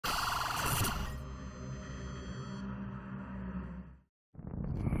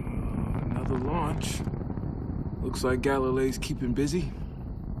the launch. Looks like Galilee's keeping busy.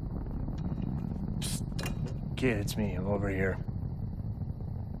 Psst. Kid, it's me. I'm over here.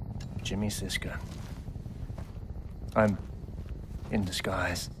 Jimmy Siska. I'm in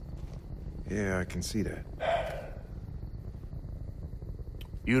disguise. Yeah, I can see that.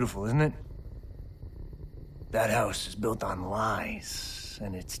 Beautiful, isn't it? That house is built on lies,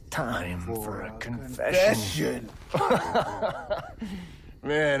 and it's time for a confession.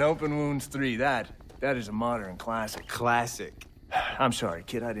 Man, Open Wounds 3, that is a modern classic. Classic. I'm sorry,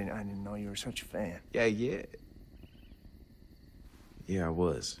 kid. I didn't know you were such a fan. Yeah. Yeah, I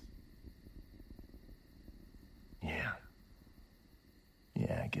was. Yeah.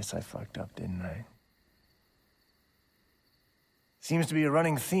 Yeah, I guess I fucked up, didn't I? Seems to be a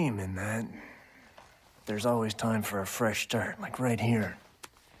running theme in that. There's always time for a fresh start, like right here.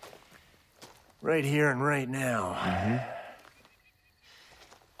 Right here and right now. Mm-hmm.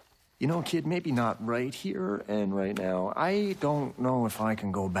 You know, kid, maybe not right here and right now. I don't know if I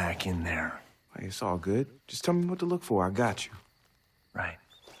can go back in there. Hey, it's all good. Just tell me what to look for. I got you. Right.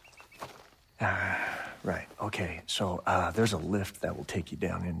 Right, okay. So, there's a lift that will take you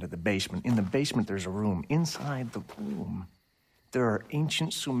down into the basement. In the basement, there's a room. Inside the room, there are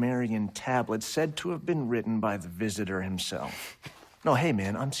ancient Sumerian tablets said to have been written by the visitor himself. No, hey,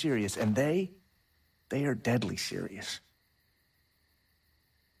 man, I'm serious. And they are deadly serious.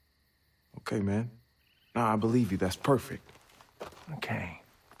 Okay, man. Nah, I believe you. That's perfect. Okay.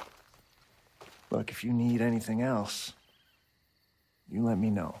 Look, if you need anything else, you let me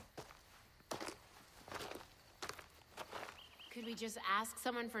know. Could we just ask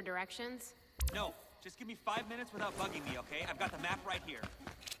someone for directions? No, just give me 5 minutes without bugging me, okay? I've got the map right here.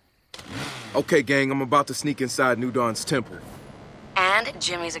 Okay, gang, I'm about to sneak inside New Dawn's temple. And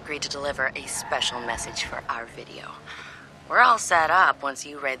Jimmy's agreed to deliver a special message for our video. We're all set up once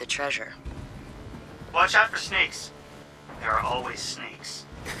you raid the treasure. Watch out for snakes. There are always snakes.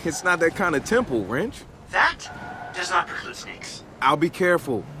 It's not that kind of temple, Wrench. That does not preclude snakes. I'll be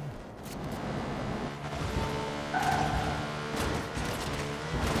careful.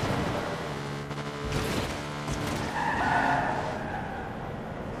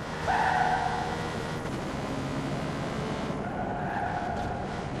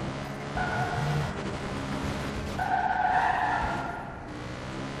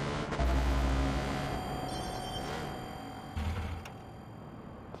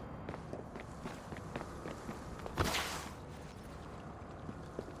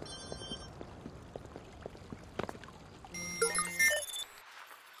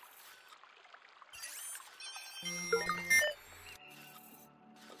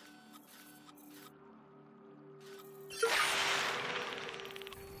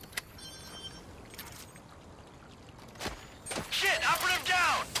 Shit, operative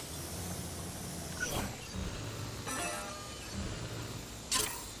down!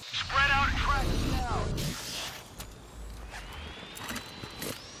 Spread out and track it down.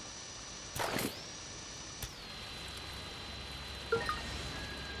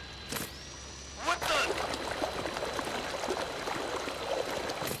 What the?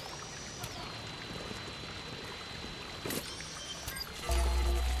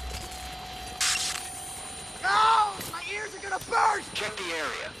 No! My ears are gonna burst! Check the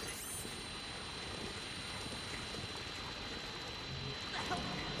area.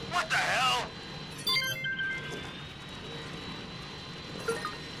 What the hell?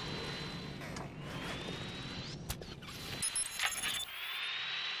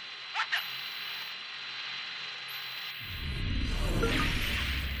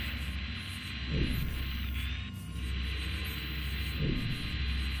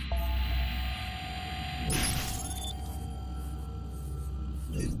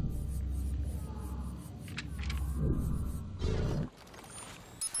 What the?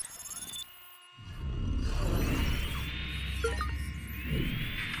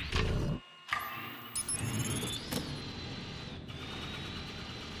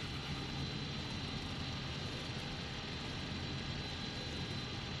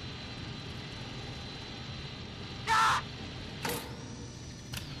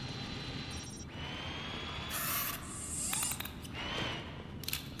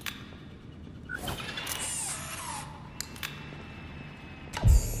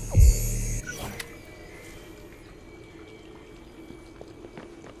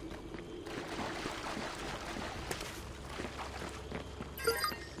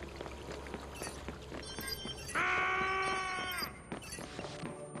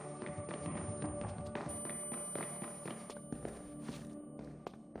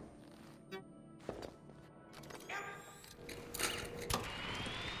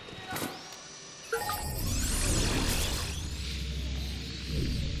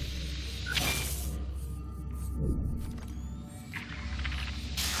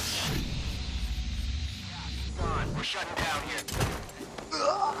 We're shutting down here.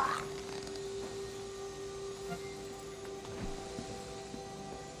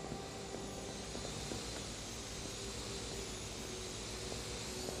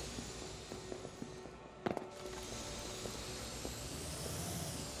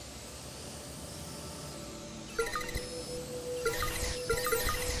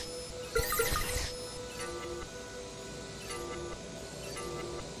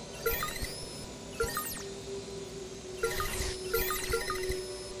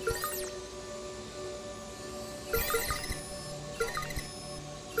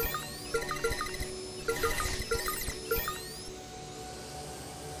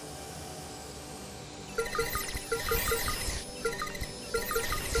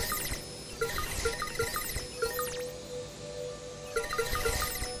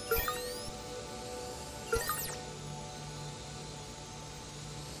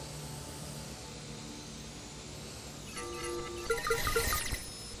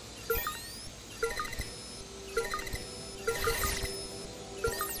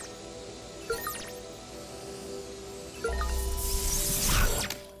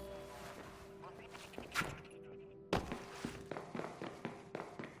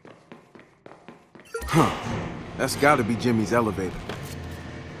 That's gotta be Jimmy's elevator.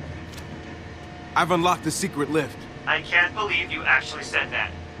 I've unlocked the secret lift. I can't believe you actually said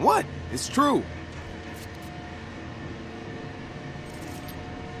that. What? It's true.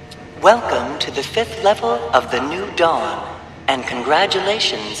 Welcome to the 5th level of the New Dawn, and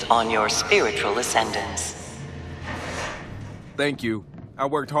congratulations on your spiritual ascendance. Thank you. I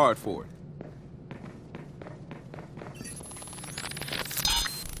worked hard for it.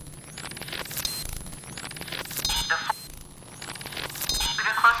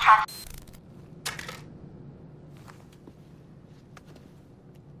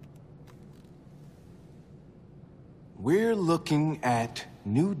 We're looking at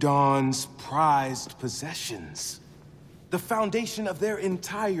New Dawn's prized possessions. The foundation of their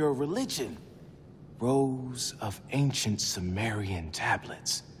entire religion. Rows of ancient Sumerian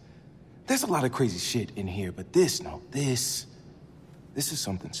tablets. There's a lot of crazy shit in here, but this is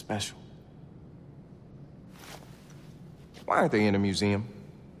something special. Why aren't they in a museum?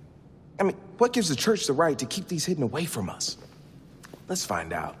 I mean, what gives the church the right to keep these hidden away from us? Let's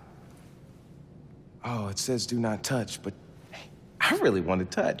find out. Oh, it says do not touch, but hey, I really want to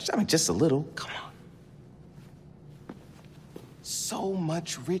touch. I mean, just a little. Come on. So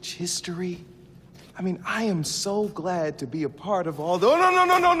much rich history. I mean, I am so glad to be a part of all the... Oh,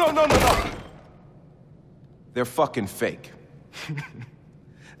 no. They're fucking fake.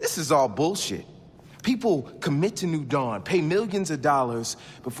 This is all bullshit. People commit to New Dawn, pay millions of dollars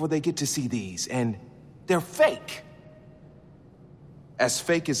before they get to see these, and they're fake. As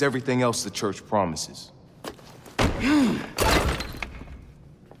fake as everything else the church promises.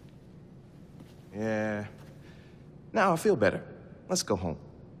 Yeah. Now I feel better. Let's go home.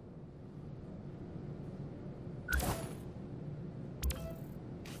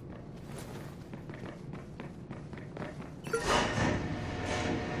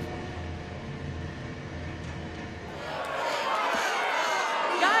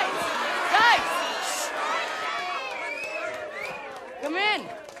 Come in.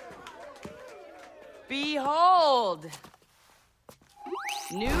 Behold.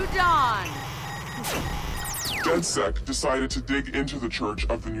 New Dawn. DedSec decided to dig into the Church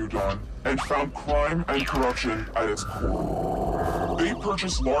of the New Dawn and found crime and corruption at its core. They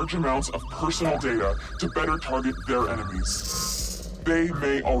purchased large amounts of personal data to better target their enemies. They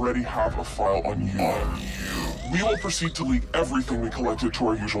may already have a file on you. We will proceed to leak everything we collected to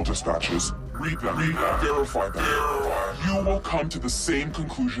our usual dispatches. Read them, verify them. You will come to the same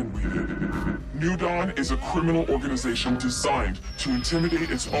conclusion we did. New Dawn is a criminal organization designed to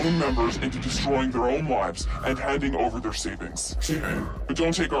intimidate its own members into destroying their own lives and handing over their savings. But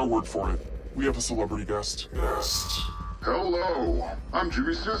don't take our word for it. We have a celebrity guest. Hello, I'm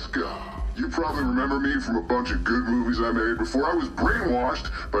Jimmy Siska. You probably remember me from a bunch of good movies I made before I was brainwashed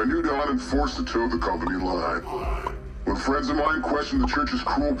by New Dawn and forced to toe the company line. When friends of mine questioned the church's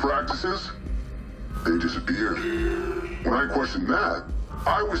cruel practices, they disappeared. When I questioned that,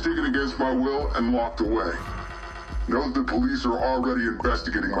 I was taken against my will and locked away. Know that the police are already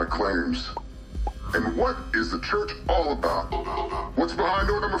investigating my claims. And what is the church all about? What's behind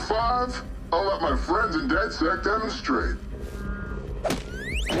door number 5? I'll let my friends in DedSec demonstrate.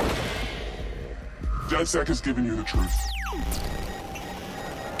 DedSec has given you the truth.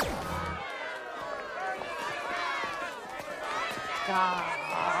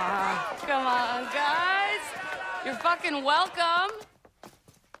 Come on, guys. You're fucking welcome.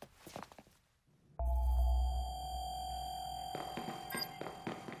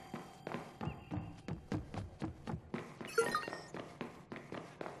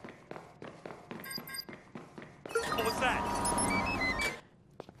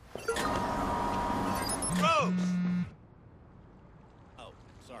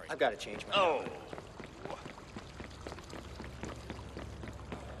 I've got to change my Oh,